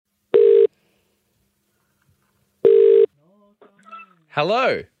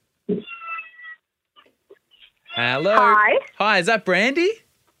Hello. Hello. Hi. Hi, is that Brandy?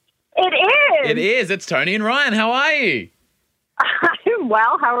 It is. It is. It's Tony and Ryan. How are you? I'm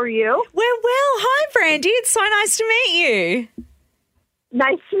well. How are you? We're well. Hi, Brandy. It's so nice to meet you.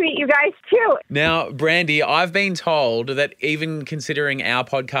 Nice to meet you guys, too. Now, Brandy, I've been told that even considering our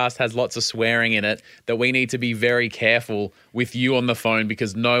podcast has lots of swearing in it, that we need to be very careful with you on the phone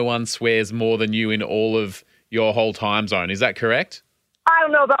because no one swears more than you in all of your whole time zone. Is that correct? I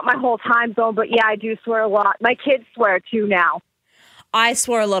don't know about my whole time zone, but yeah, I do swear a lot. My kids swear, too, now. I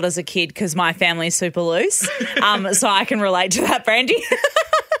swore a lot as a kid because my family's super loose, so I can relate to that, Brandy.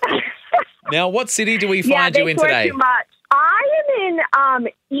 Now, what city do we find you in today? They swear too much. I am in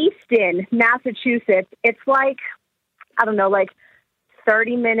Easton, Massachusetts. It's like, I don't know, like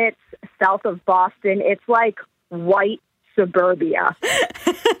 30 minutes south of Boston. It's like white suburbia.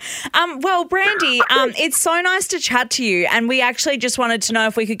 Well, Brandy, it's so nice to chat to you, and we actually just wanted to know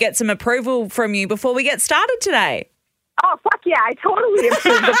if we could get some approval from you before we get started today. Oh, fuck yeah, I totally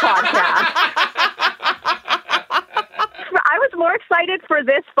approved the podcast. I was more excited for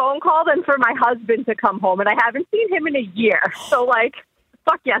this phone call than for my husband to come home, and I haven't seen him in a year. So, like,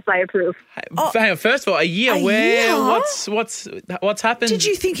 fuck yes, I approve. Hang on, first of all, a year? What's happened? Did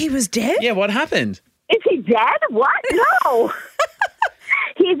you think he was dead? Yeah, what happened? Is he dead? What? No.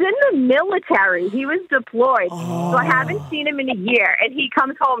 He's in the military. He was deployed. So I haven't seen him in a year, and he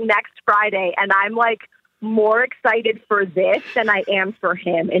comes home next Friday, and I'm like, more excited for this than I am for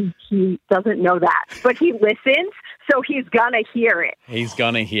him, and he doesn't know that. But he listens, so he's gonna hear it. He's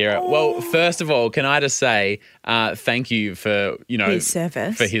gonna hear it. Well, first of all, can I just say thank you for his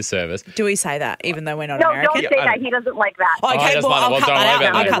service. For his service. Do we say that even though we're not No, American? don't say that. He doesn't like that. Okay, well, I'll cut that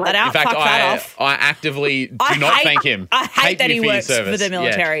out. I'll cut that out. In fact, Fuck that off. I actively do not thank him. I hate that you he for your works for service. the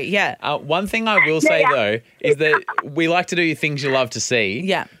military. Yeah. One thing I will say though is that we like to do things you love to see.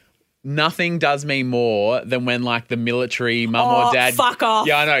 Yeah. Nothing does me more than when, like, the military mum or dad... fuck off.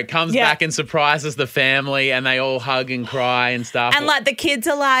 Yeah, I know. Comes back and surprises the family and they all hug and cry and stuff. And, like, the kids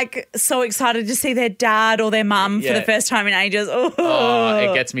are, like, so excited to see their dad or their mum for the first time in ages. Oh,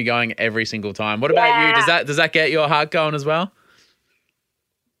 it gets me going every single time. What about you? Does that get your heart going as well?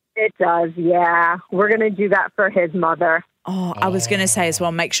 It does, yeah. We're going to do that for his mother. Oh, I was going to say as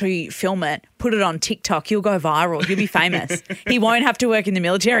well, make sure you film it, put it on TikTok. You'll go viral. You'll be famous. He won't have to work in the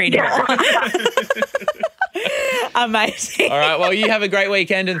military anymore. Amazing. All right, well, you have a great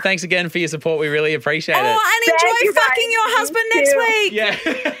weekend and thanks again for your support. We really appreciate it. And enjoy fucking your husband next week. Yeah.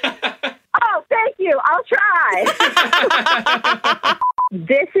 Oh, thank you. I'll try.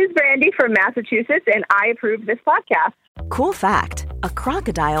 This is Brandy from Massachusetts, and I approve this podcast. Cool fact, a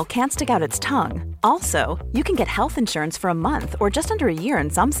crocodile can't stick out its tongue. Also, you can get health insurance for a month or just under a year in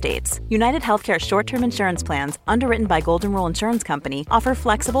some states. United Healthcare short-term insurance plans, underwritten by Golden Rule Insurance Company, offer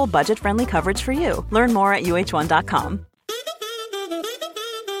flexible, budget-friendly coverage for you. Learn more at uh1.com.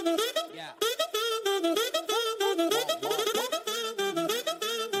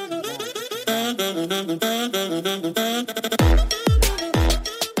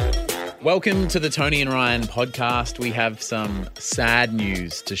 Welcome to the Tony and Ryan podcast. We have some sad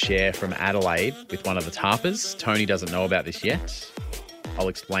news to share from Adelaide with one of the Tarpers. Tony doesn't know about this yet. I'll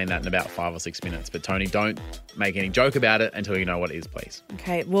explain that in about 5 or 6 minutes. But Tony, don't make any joke about it until you know what it is, please.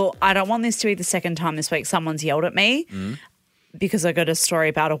 Okay, well, I don't want this to be the second time this week someone's yelled at me because I got a story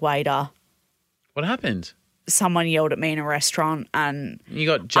about a waiter. What happened? Someone yelled at me in a restaurant and... You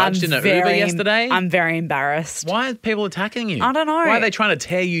got judged in an Uber yesterday? I'm very embarrassed. Why are people attacking you? I don't know. Why are they trying to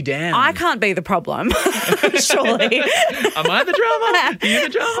tear you down? I can't be the problem, surely. Am I the drama? Are you the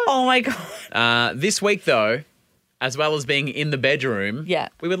drama? Oh, my God. This week, though, as well as being in the bedroom,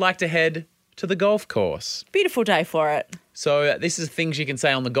 we would like to head to the golf course. Beautiful day for it. So this is things you can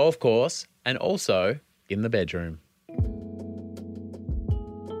say on the golf course and also in the bedroom.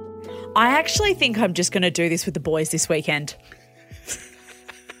 I actually think I'm just going to do this with the boys this weekend.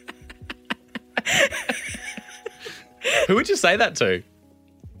 Who would you say that to?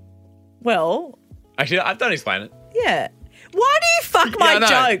 Well... Actually, don't explain it. Yeah. Why do you fuck my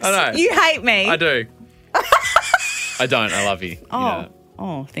jokes? I know. You hate me. I do. I don't. I love you.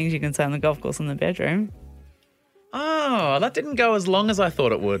 Oh, things you can say on the golf course in the bedroom. Oh, that didn't go as long as I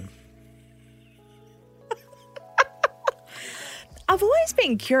thought it would. I've always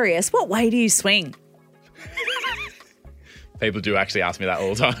been curious, what way do you swing? People do actually ask me that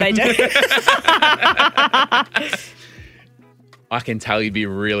all the time. They do? I can tell you'd be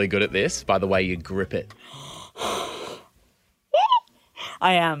really good at this by the way you grip it.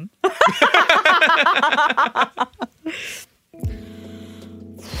 I am.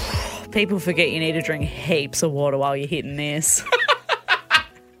 People forget you need to drink heaps of water while you're hitting this.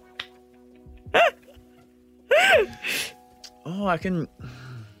 I can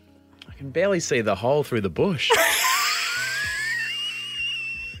barely see the hole through the bush.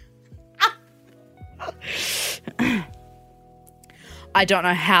 I don't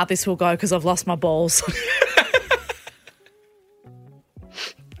know how this will go because I've lost my balls.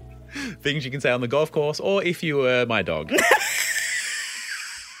 Things you can say on the golf course, or if you were my dog.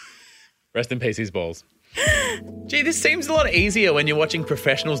 Rest in peace, his balls. Gee, this seems a lot easier when you're watching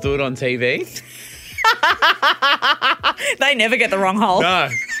professionals do it on TV. They never get the wrong hole. No.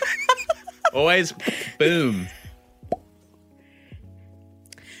 Always boom.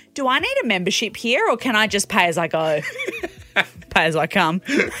 Do I need a membership here or can I just pay as I go? Pay as I come.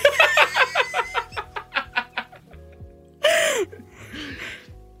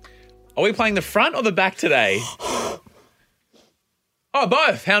 Are we playing the front or the back today? Oh,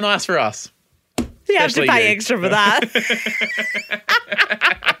 both. How nice for us. You have to Especially pay you. extra for that.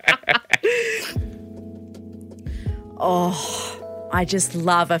 Oh, I just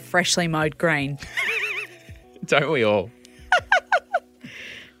love a freshly mowed green. Don't we all?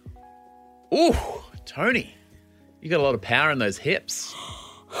 Ooh, Tony, you got a lot of power in those hips.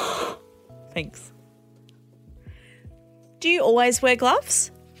 Thanks. Do you always wear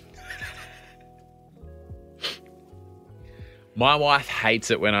gloves? My wife hates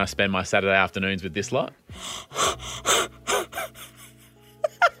it when I spend my Saturday afternoons with this lot.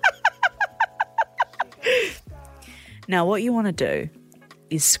 Now, what you want to do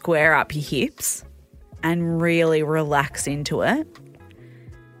is square up your hips and really relax into it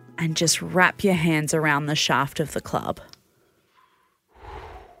and just wrap your hands around the shaft of the club.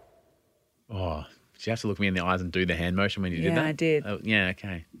 Oh, did you have to look me in the eyes and do the hand motion when you did that? Yeah, I did. Oh, yeah,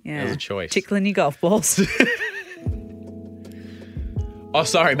 okay. Yeah. That was a choice. Tickling your golf balls. Oh,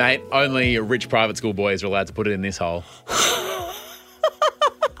 sorry, mate. Only rich private school boys are allowed to put it in this hole.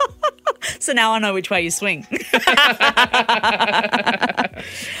 So now I know which way you swing. My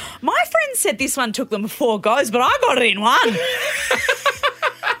friend said this one took them 4 goes, but I got it in 1.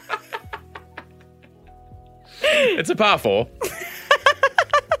 It's a par 4.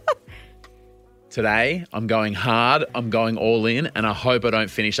 Today, I'm going hard, I'm going all in, and I hope I don't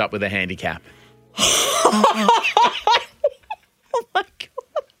finish up with a handicap. Oh, my God.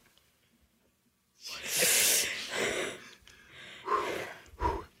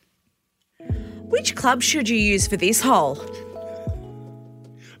 Which club should you use for this hole?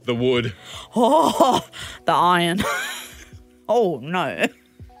 The wood. Oh, the iron. Oh, no.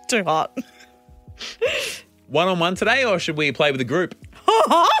 Too hot. 1-on-1 today, or should we play with a group?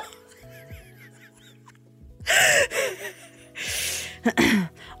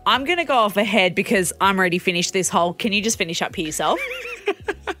 I'm going to go off ahead because I'm already finished this hole. Can you just finish up here yourself?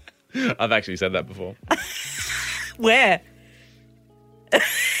 I've actually said that before. Where?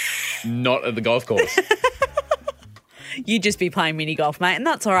 Not at the golf course. You'd just be playing mini golf, mate, and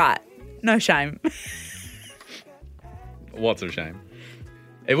that's all right. No shame. What's a shame?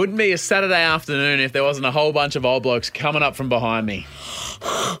 It wouldn't be a Saturday afternoon if there wasn't a whole bunch of old blokes coming up from behind me.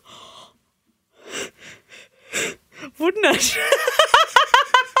 Wouldn't it?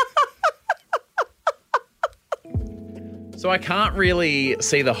 So I can't really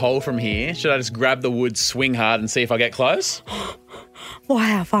see the hole from here. Should I just grab the wood, swing hard, and see if I get close? Why,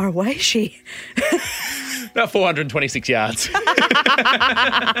 how far away is she? About 426 yards.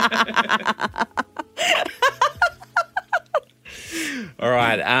 All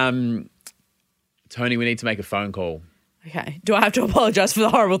right. Tony, we need to make a phone call. Okay. Do I have to apologise for the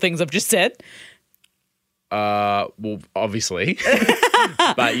horrible things I've just said? Well, obviously.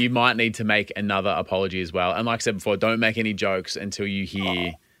 But you might need to make another apology as well. And like I said before, don't make any jokes until you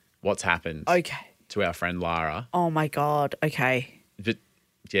hear what's happened Okay. to our friend Lara. Oh, my God. Okay.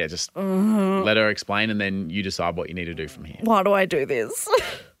 Just let her explain and then you decide what you need to do from here. Why do I do this?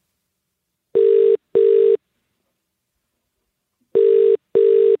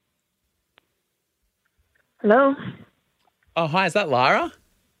 Hello. Oh, hi. Is that Lara?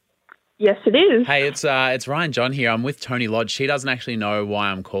 Yes, it is. Hey, it's Ryan John here. I'm with Tony Lodge. She doesn't actually know why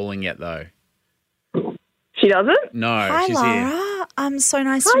I'm calling yet, though. She doesn't? No, Hi, she's Lara. here. So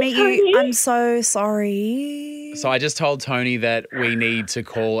nice Hi, to meet you. Tony. I'm so sorry. So I just told Tony that we need to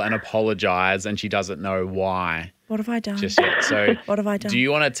call and apologise, and she doesn't know why What have I done? just yet. So What have I done? do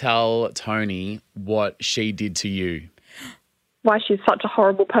you want to tell Tony what she did to you? Why she's such a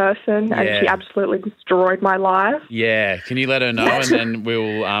horrible person and she Yeah. absolutely destroyed my life. Yeah, can you let her know, and then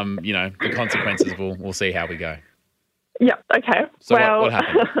we'll, the consequences. We'll see how we go. Yeah, okay. So what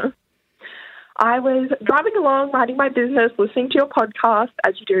happened? I was driving along, minding my business, listening to your podcast,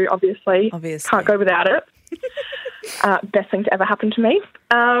 as you do, obviously. Obviously. Can't go without it. Best thing to ever happen to me.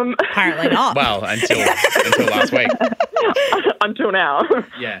 Apparently not. Well, until last week. Until now.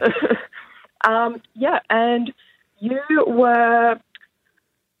 Yeah. Yeah, and you were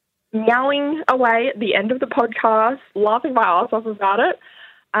meowing away at the end of the podcast, laughing my ass off about it.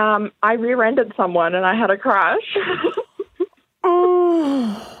 I rear-ended someone and I had a crash.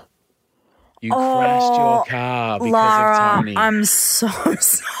 You crashed your car because Lara, of Tony. I'm so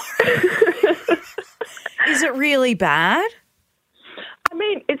sorry. Is it really bad? I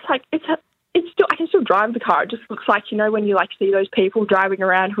mean, it's still, I can still drive the car. It just looks like, when you see those people driving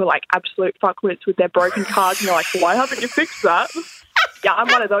around who are absolute fuckwits with their broken cars and you're like, why haven't you fixed that? Yeah, I'm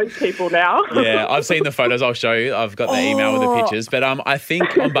one of those people now. Yeah, I've seen the photos. I'll show you. I've got the email with the pictures. But I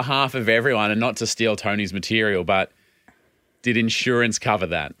think on behalf of everyone, and not to steal Tony's material, but did insurance cover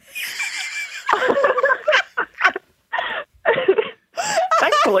that?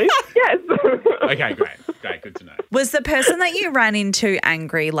 Thankfully, yes. Okay, great. Good to know. Was the person that you ran into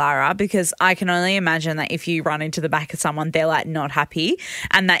angry, Lara? Because I can only imagine that if you run into the back of someone, they're not happy.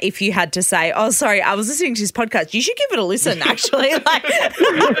 And that if you had to say, oh, sorry, I was listening to this podcast, you should give it a listen, actually.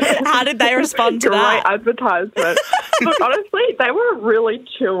 How did they respond to that? Great advertisement. Look, honestly, they were really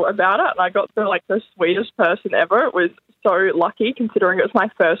chill about it. And I got the sweetest person ever. It was so lucky considering it was my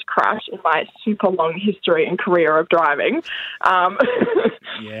first crash in my super long history and career of driving.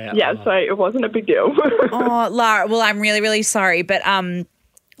 So it wasn't a big deal. Oh, Lara, well, I'm really, really sorry. But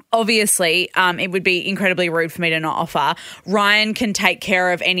obviously, it would be incredibly rude for me to not offer. Ryan can take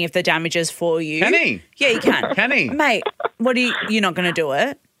care of any of the damages for you. Can he? Yeah, he can. Can he? Mate, you're not going to do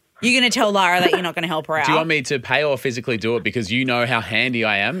it? You're going to tell Lara that you're not going to help her out? Do you want me to pay or physically do it because you know how handy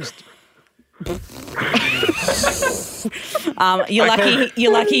I am? You're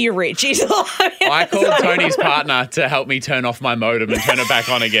lucky you're rich. I called Tony's partner to help me turn off my modem and turn it back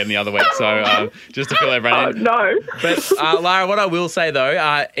on again the other week. So just to fill everyone in. No. But Lara, what I will say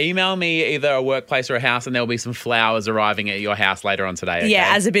though, email me either a workplace or a house and there'll be some flowers arriving at your house later on today. Okay?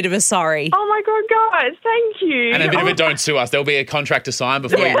 Yeah, as a bit of a sorry. Oh my God, guys, thank you. And a bit of a don't sue us. There'll be a contract to sign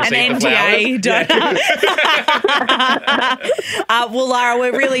before you receive an the NDA, flowers. Well, Lara,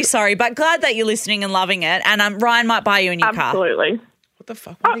 we're really sorry, but glad that you're listening and loving it. And Ryan might buy you a new car. Absolutely. What the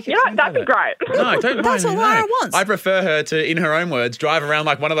fuck? That'd be great. No, don't. That's what Lara wants. I prefer her to, in her own words, drive around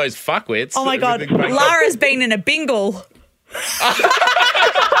like one of those fuckwits. Oh my God, Lara's been in a Bingle.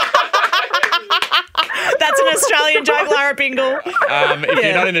 That's an Australian joke, Lara Bingle. If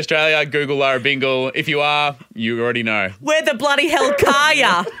you're not in Australia, Google Lara Bingle. If you are, you already know. Where the bloody hell car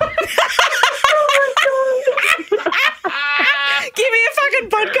ya? Give me a fucking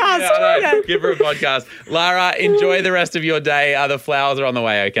podcast. Yeah. Give her a podcast. Lara, enjoy the rest of your day. The flowers are on the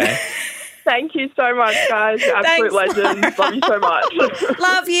way, okay? Thank you so much, guys. You're absolute legends. Love you so much.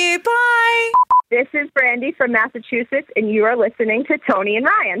 Love you. Bye. This is Brandy from Massachusetts, and you are listening to Tony and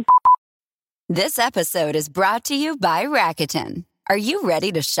Ryan. This episode is brought to you by Rakuten. Are you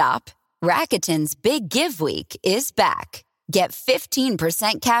ready to shop? Rakuten's Big Give Week is back. Get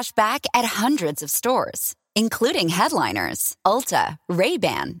 15% cash back at hundreds of stores, including headliners, Ulta,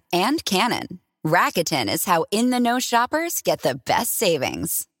 Ray-Ban, and Canon. Rakuten is how in-the-know shoppers get the best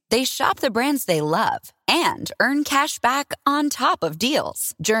savings. They shop the brands they love and earn cash back on top of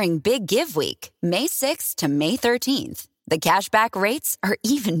deals during Big Give Week, May 6th to May 13th. The cashback rates are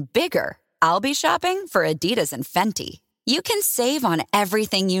even bigger. I'll be shopping for Adidas and Fenty. You can save on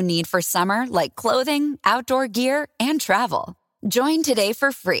everything you need for summer, like clothing, outdoor gear, and travel. Join today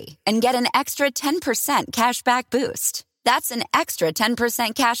for free and get an extra 10% cashback boost. That's an extra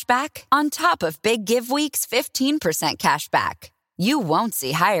 10% cashback on top of Big Give Week's 15% cashback. You won't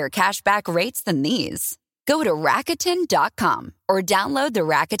see higher cashback rates than these. Go to Rakuten.com or download the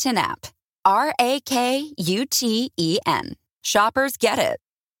Rakuten app. Rakuten. Shoppers get it.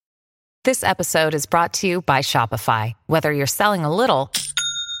 This episode is brought to you by Shopify. Whether you're selling a little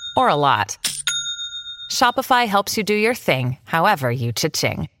or a lot, Shopify helps you do your thing, however you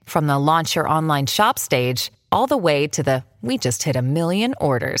cha-ching. From the launch your online shop stage, all the way to the we just hit 1 million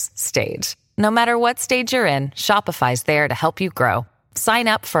orders stage. No matter what stage you're in, Shopify's there to help you grow. Sign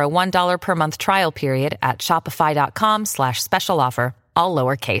up for a $1 per month trial period at shopify.com/special offer, all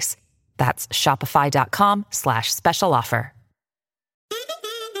lowercase. That's shopify.com/special offer.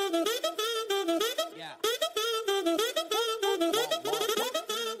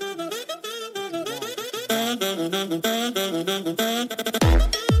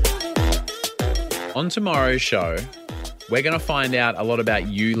 On tomorrow's show, we're going to find out a lot about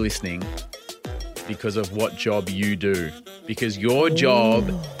you listening because of what job you do. Because your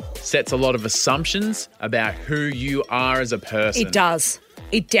job sets a lot of assumptions about who you are as a person. It does.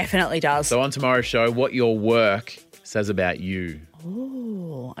 It definitely does. So on tomorrow's show, what your work says about you.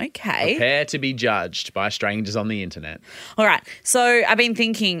 Oh, okay. Prepare to be judged by strangers on the internet. All right. So I've been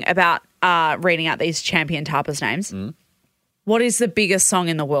thinking about reading out these champion tapas names. What is the biggest song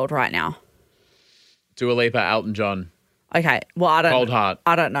in the world right now? Dua Lipa, Elton John. Okay. Well, I don't. Cold Heart.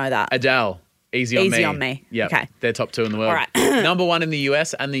 I don't know that. Adele. Easy on Me. Easy on Me. Yeah. Okay. They're top 2 in the world. All right. Number 1 in the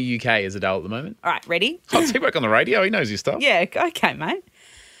US and the UK is Adele at the moment. All right. Ready? Oh, does he work on the radio? He knows his stuff. Yeah. Okay, mate.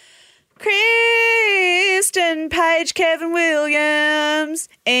 Kristen Page, Kevin Williams,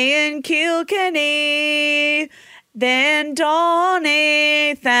 Ian Kilkenny, then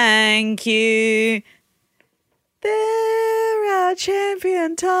Donny, thank you. They're our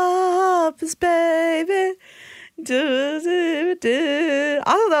champion toppers, baby. I thought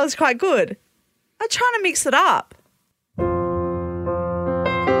that was quite good. I'm trying to mix it up. Any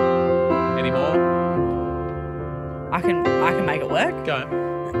more? I can make it work. Go.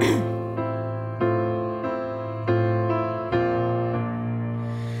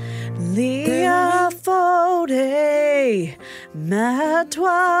 Leah Fode, Matt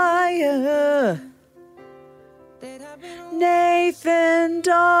Dwyer, Nathan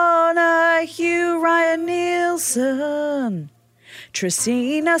Donahue, Ryan Nielsen,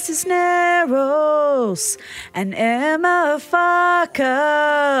 Tristina Cisneros, and Emma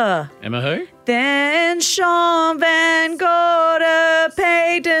Farker. Emma who? Then Sean Van Gorder,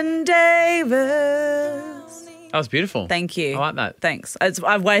 Peyton Davis. That was beautiful. Thank you. I like that. Thanks.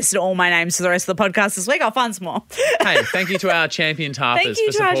 I've wasted all my names for the rest of the podcast this week. I'll find some more. Hey, thank you to our champion tappers Thank you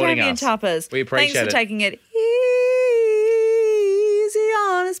for to our supporting champion us. tappers. We appreciate Thanks for it. taking it easy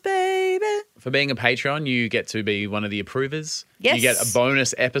on us, baby. For being a Patreon, you get to be one of the approvers. Yes. You get a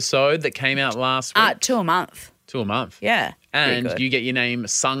bonus episode that came out last week. 2 a month. 2 a month. Yeah. pretty And good. you get your name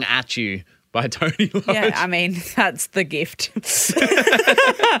sung at you by Tony Lodge. Yeah, I mean, that's the gift.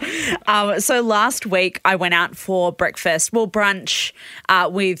 So last week I went out for breakfast, brunch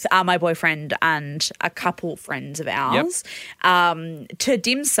with my boyfriend and a couple friends of ours to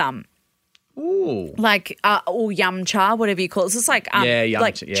dim sum. Ooh. Like or yum cha, whatever you call it. So it's like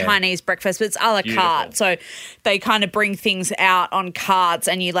Chinese breakfast, but it's a la carte. So they kind of bring things out on carts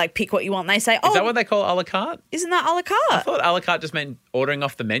and you like pick what you want. And they say, Is that what they call a la carte? Isn't that a la I carte? thought a la carte just meant ordering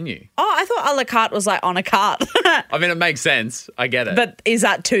off the menu. Oh, I thought a la carte was like on a cart. I mean, it makes sense. I get it. But is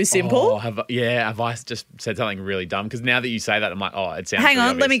that too simple? Oh, have I just said something really dumb? Because now that you say that, I'm like, it sounds Hang pretty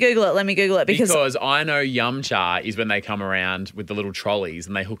on, let me obvious. Google it Because I know yum cha is when they come around with the little trolleys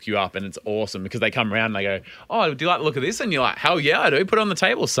and they hook you up and it's awesome because they come around and they go, oh, do you like the look of this? And you're like, hell yeah, I do. Put it on the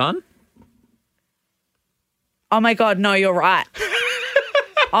table, son. Oh my God, no, you're right.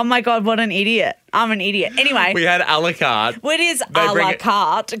 Oh my God, what an idiot. I'm an idiot. Anyway. We had a la carte. Well, it is a la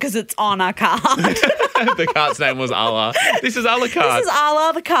carte because it's on a cart. The cart's name was Allah. This is a la carte. This is a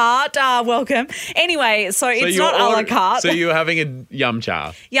la the cart. Welcome. Anyway, so it's not a la carte. So you're having a yum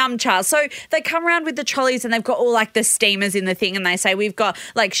cha. Yum cha. So they come around with the trolleys and they've got all like the steamers in the thing and they say we've got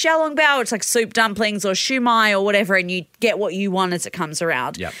like xiaolong bao, it's like soup dumplings or shumai or whatever, and you get what you want as it comes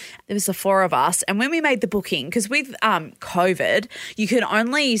around. Yep. There was the 4 of us, and when we made the booking, because with COVID, you can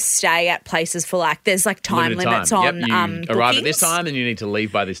only stay at places for like there's like time Limited limits time. on Yep. You arrive at this bookings. time and you need to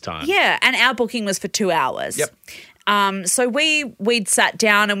leave by this time. Yeah, and our booking was for 2 hours. Yep. So we'd sat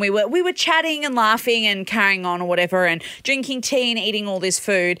down and we were chatting and laughing and carrying on or whatever and drinking tea and eating all this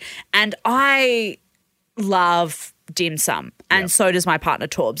food. And I love dim sum, and so does my partner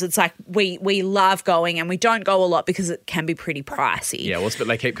Torbs. It's like we love going, and we don't go a lot because it can be pretty pricey. Yeah, but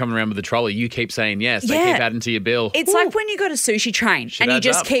they keep coming around with the trolley. You keep saying yes. They Yeah. keep adding to your bill. It's like when you go to Sushi Train Shit and you adds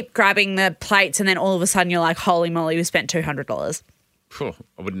just up. keep grabbing the plates, and then all of a sudden you're like, holy moly, we spent $200. Phew,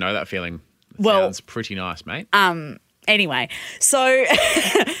 I wouldn't know that feeling. Well- Sounds pretty nice, mate. Anyway, so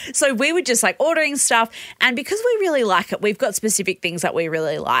we were just like ordering stuff, and because we really like it, we've got specific things that we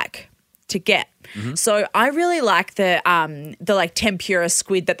really like to get. Mm-hmm. So I really like the like tempura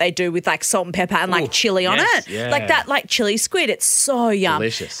squid that they do with like salt and pepper and Ooh, like chili on yes, it. yeah. Like that like chili squid. It's so yum.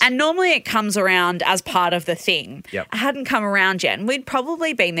 Delicious. And normally it comes around as part of the thing. Yep. It hadn't come around yet, and we'd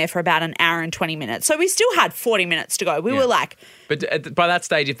probably been there for about an hour and 20 minutes. So we still had 40 minutes to go. We were like, But by that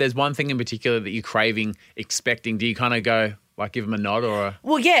stage, if there's one thing in particular that you're craving, expecting, do you kind of go, like, give them a nod or a...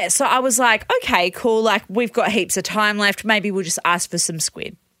 well, yeah. So I was like, okay, cool. Like we've got heaps of time left. Maybe we'll just ask for some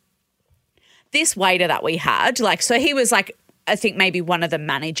squid. This waiter that we had, like, so he was like, I think maybe one of the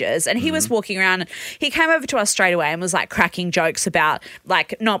managers, and he was walking around and he came over to us straight away and was like cracking jokes about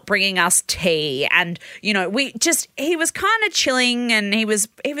like not bringing us tea, and he was kind of chilling, and he was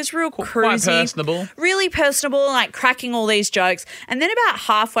real Quite cruisy, personable. really personable, like cracking all these jokes. And then about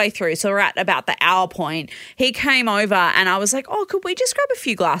halfway through, so we're at about the hour point, he came over and I was like, oh, could we just grab a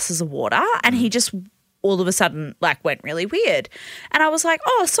few glasses of water? And he just all of a sudden like went really weird. And I was like,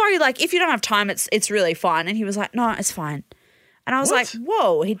 oh, sorry, like if you don't have time, it's really fine. And he was like, no, it's fine. And I was like,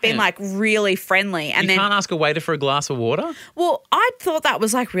 whoa, he'd been like really friendly. And you can't ask a waiter for a glass of water? Well, I thought that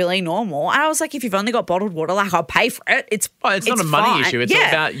was like really normal. And I was like, if you've only got bottled water, like I'll pay for it. It's not a money fine. issue. It's all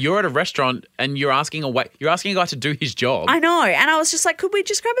about you're at a restaurant and you're asking a guy to do his job. I know. And I was just like, could we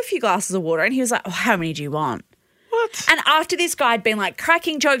just grab a few glasses of water? And he was like, oh, how many do you want? What? And after this guy had been like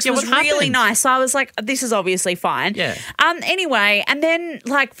cracking jokes, it was really nice. So I was like, this is obviously fine. Yeah. Anyway, and then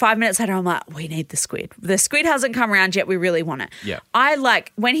like 5 minutes later, I'm like, we need the squid. The squid hasn't come around yet. We really want it. Yeah.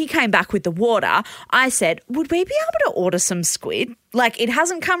 When he came back with the water, I said, would we be able to order some squid? Like it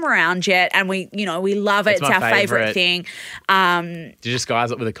hasn't come around yet, and we love it. It's our favorite thing. Did you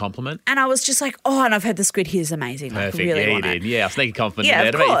disguise it with a compliment? And I was just like, oh, and I've heard the squid here is amazing. Perfect. Like, really want you it. did. Yeah, I'll sneak a compliment Yeah,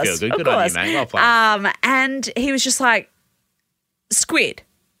 there to make you feel good. Good on you, mate. Well played. And he was just like, squid.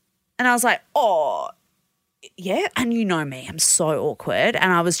 And I was like, oh, yeah. And you know me, I'm so awkward.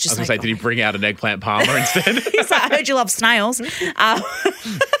 And I was just I was going to say, did he bring out an eggplant parma instead? He's like, I heard you love snails.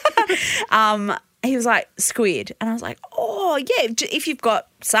 He was like, squid. And I was like, oh, yeah, if you've got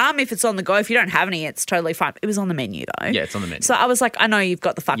some, if it's on the go, if you don't have any, it's totally fine. It was on the menu, though. Yeah, it's on the menu. So I was like, I know you've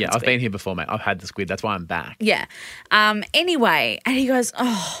got the fucking squid. Yeah, I've been here before, mate. I've had the squid. That's why I'm back. Yeah. Anyway, and he goes,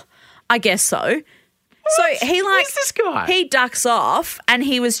 oh, I guess so. So he like Who's this guy? He ducks off, and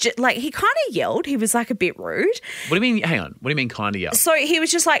he was just like he kind of yelled. He was like a bit rude. What do you mean? Hang on. What do you mean kind of yelled? So he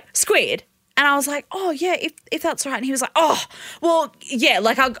was just like squid, and I was like, oh yeah, if that's right. And he was like, oh well, yeah,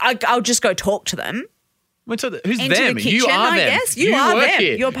 like I'll just go talk to them. Who's Into them? the kitchen, you are I them. guess. You are work them.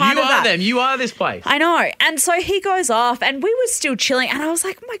 Here. You're part you of are that. them. You are this place. I know. And so he goes off, and we were still chilling, and I was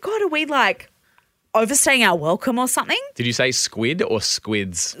like, oh my God, are we like overstaying our welcome or something? Did you say squid or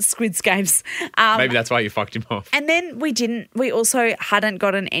squids? Squid's games. Maybe that's why you fucked him off. And then we also hadn't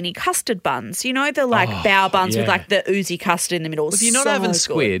gotten any custard buns. You know, the like bao buns with like the oozy custard in the middle. If you're not having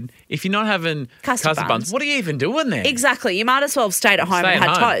squid, if you're not having custard buns, what are you even doing there? Exactly. You might as well have stayed at home and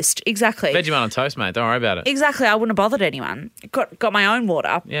had toast. Exactly. Vegemite on toast, mate. Don't worry about it. Exactly. I wouldn't have bothered anyone. Got my own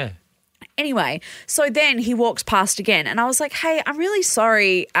water. Yeah. Anyway, so then he walks past again, and I was like, hey, I'm really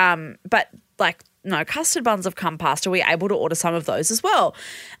sorry, but like, no, custard buns have come past. Are we able to order some of those as well?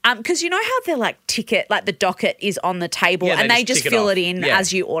 Because you know how they're like the docket is on the table, and they just fill it in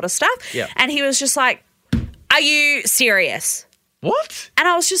as you order stuff? Yeah. And he was just like, are you serious? What? And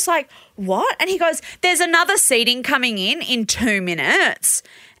I was just like, what? And he goes, there's another seating coming in 2 minutes,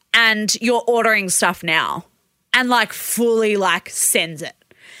 and you're ordering stuff now. And like fully like sends it.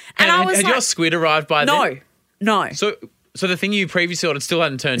 And I was had like, your squid arrived by then? No. So the thing you previously ordered still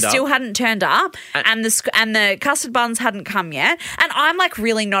hadn't turned up? Still hadn't turned up, and the custard buns hadn't come yet. And I'm like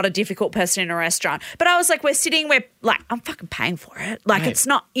really not a difficult person in a restaurant, but I was like, we're like, I'm fucking paying for it. Like, it's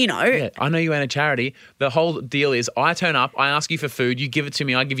not, you know. Yeah, I know you ain't a charity. The whole deal is I turn up, I ask you for food, you give it to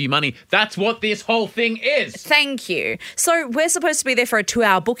me, I give you money. That's what this whole thing is. Thank you. So we're supposed to be there for a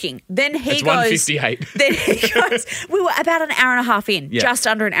 2-hour booking. Then he goes. It's 1:58. Then he goes, we were about an hour and a half in, just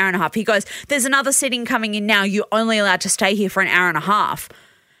under an hour and a half. He goes, there's another seating coming in now. You're only allowed to stay here for an hour and a half.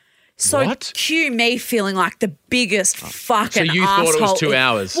 So what? Cue me feeling like the biggest fucking So you asshole. thought it was 2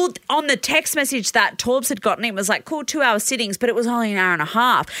 hours? Well, on the text message that Torbs had gotten, it was like, cool, 2-hour sittings, but it was only an hour and a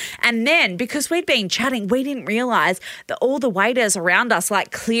half. And then because we'd been chatting, we didn't realise that all the waiters around us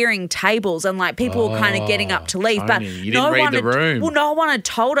like clearing tables and like people were kind of getting up to leave. Tony, but you didn't read the room. Well, no one had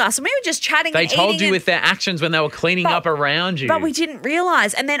told us. And we were just chatting They and told eating you with their actions when they were cleaning up around you. But we didn't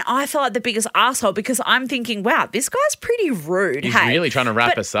realise. And then I felt like the biggest asshole because I'm thinking, wow, this guy's pretty rude. He's really trying to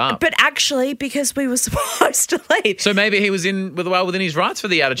wrap us up. But actually, because we were supposed to leave. So maybe he was well within his rights for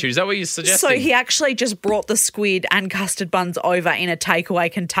the attitude. Is that what you're suggesting? So he actually just brought the squid and custard buns over in a takeaway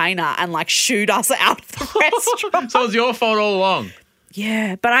container and like shooed us out of the restaurant. So it was your fault all along.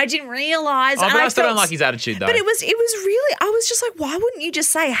 Yeah, but I didn't realise. Oh, but I still don't like his attitude though. But it was really, I was just like, why wouldn't you just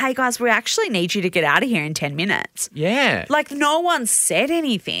say, hey guys, we actually need you to get out of here in 10 minutes? Yeah. Like no one said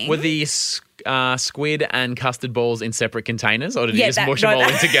anything. Were the squid and custard balls in separate containers, or did he just mush them all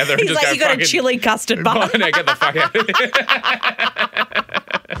in together and He's just like, go you got fucking... a chili custard bun. No, get the fuck out of here.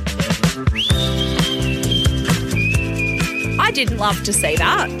 I didn't love to see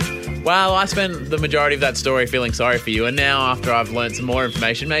that. Well, I spent the majority of that story feeling sorry for you, and now after I've learned some more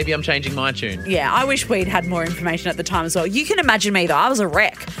information, maybe I'm changing my tune. Yeah, I wish we'd had more information at the time as well. You can imagine me though, I was a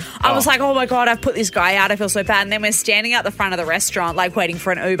wreck. I was like, oh my God, I've put this guy out, I feel so bad. And then we're standing out the front of the restaurant, like waiting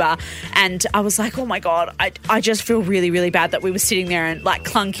for an Uber. And I was like, oh my God, I just feel really, really bad that we were sitting there and like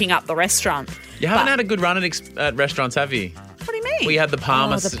clunking up the restaurant. You haven't had a good run at restaurants, have you? What do you mean? We had the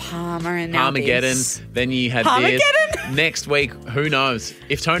Palmer. Oh, the Palmer and Palmageddon. Then you had Palmageddon? this. next week, who knows?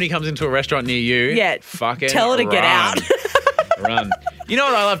 If Tony comes into a restaurant near you, fucking tell her to get out. Run. You know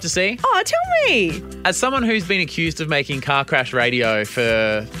what I love to see? Oh, tell me. As someone who's been accused of making car crash radio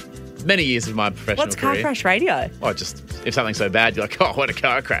for many years of my professional What's career. car crash radio? Oh, just if something's so bad, you're like, oh, what a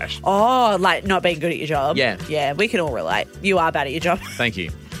car crash. Oh, like not being good at your job. Yeah. Yeah, we can all relate. You are bad at your job. Thank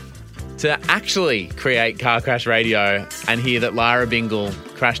you. To actually create car crash radio and hear that Lara Bingle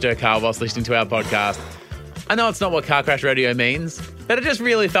crashed her car whilst listening to our podcast, I know it's not what car crash radio means, but it just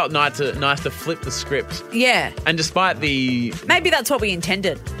really felt nice to flip the script. Yeah. And despite the... Maybe that's what we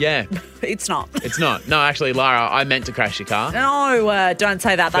intended. Yeah. It's not. It's not. No, actually, Lara, I meant to crash your car. No, don't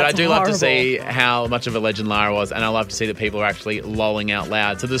say that. That's But I do horrible. love to see how much of a legend Lara was, and I love to see that people are actually lolling out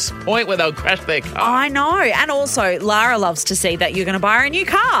loud to this point where they'll crash their car. I know. And also, Lara loves to see that you're going to buy her a new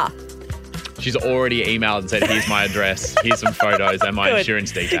car. She's already emailed and said, here's my address, here's some photos and my Good.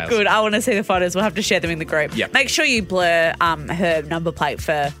 insurance details. Good. I want to see the photos. We'll have to share them in the group. Yep. Make sure you blur her number plate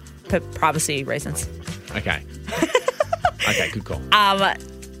for privacy reasons. Okay. Okay, good call.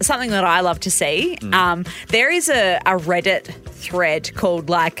 Something that I love to see. There is a Reddit thread called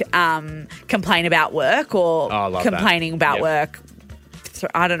complain about work or I love complaining that. about Yep. work.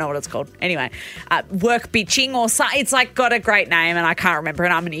 I don't know what it's called. Anyway, work bitching or something. It's got a great name and I can't remember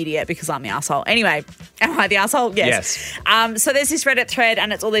and I'm an idiot because I'm the asshole. Anyway, am I the asshole? Yes. So there's this Reddit thread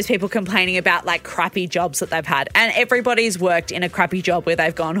and it's all these people complaining about crappy jobs that they've had. And everybody's worked in a crappy job where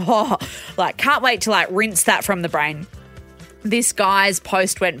they've gone, can't wait to rinse that from the brain. This guy's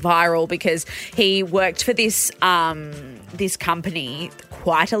post went viral because he worked for this company,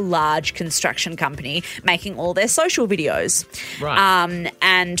 quite a large construction company, making all their social videos. Right.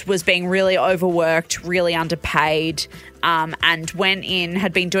 And was being really overworked, really underpaid, and went in,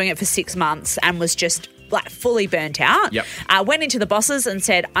 had been doing it for 6 months and was just fully burnt out. Yep. Went into the bosses and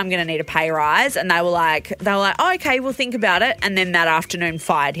said, I'm going to need a pay rise. And they were like, oh, okay, we'll think about it. And then that afternoon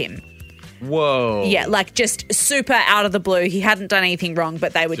fired him. Whoa. Yeah, just super out of the blue. He hadn't done anything wrong,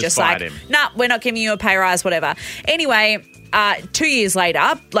 but they were just fired like, him. nah, we're not giving you a pay rise, whatever. Anyway, 2 years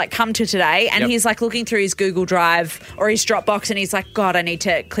later, come to today, and he's looking through his Google Drive or his Dropbox and he's like, God, I need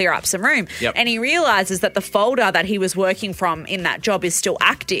to clear up some room. Yep. And he realizes that the folder that he was working from in that job is still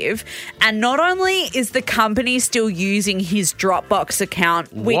active. And not only is the company still using his Dropbox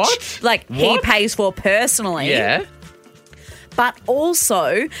account, which he pays for personally. Yeah. But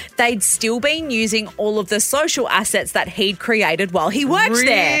also, they'd still been using all of the social assets that he'd created while he worked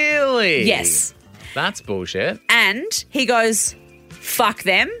there. Really? Yes. That's bullshit. And he goes, fuck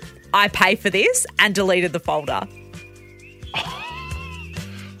them, I pay for this, and deleted the folder.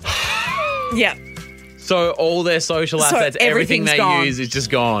 Yeah. So all their social assets, everything they use is just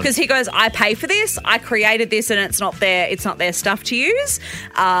gone. Because he goes, I pay for this, I created this, and it's not their stuff to use.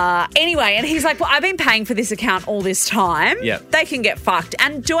 Anyway, and he's like, well, I've been paying for this account all this time. Yep. They can get fucked.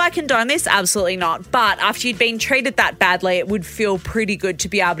 And do I condone this? Absolutely not. But after you'd been treated that badly, it would feel pretty good to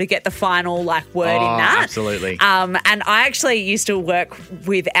be able to get the final word in that. Absolutely. And I actually used to work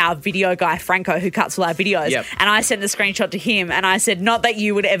with our video guy, Franco, who cuts all our videos. Yep. And I sent the screenshot to him and I said, not that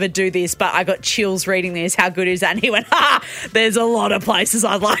you would ever do this, but I got chills reading this. How good is that? And he went, there's a lot of places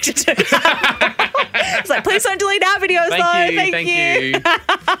I'd like to do that. It's like, please don't delete our videos, Thank you.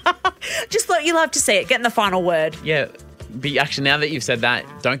 Just thought you love to see it. Getting the final word. Yeah. But actually, now that you've said that,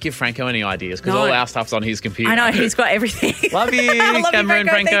 don't give Franco any ideas because No. all our stuff's on his computer. I know, he's got everything. Love you, Love Cameron,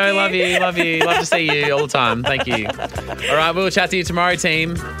 you, Franco. Franco. Thank you. Love you. Love to see you all the time. Thank you. All right, we'll chat to you tomorrow,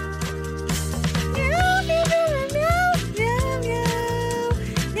 team.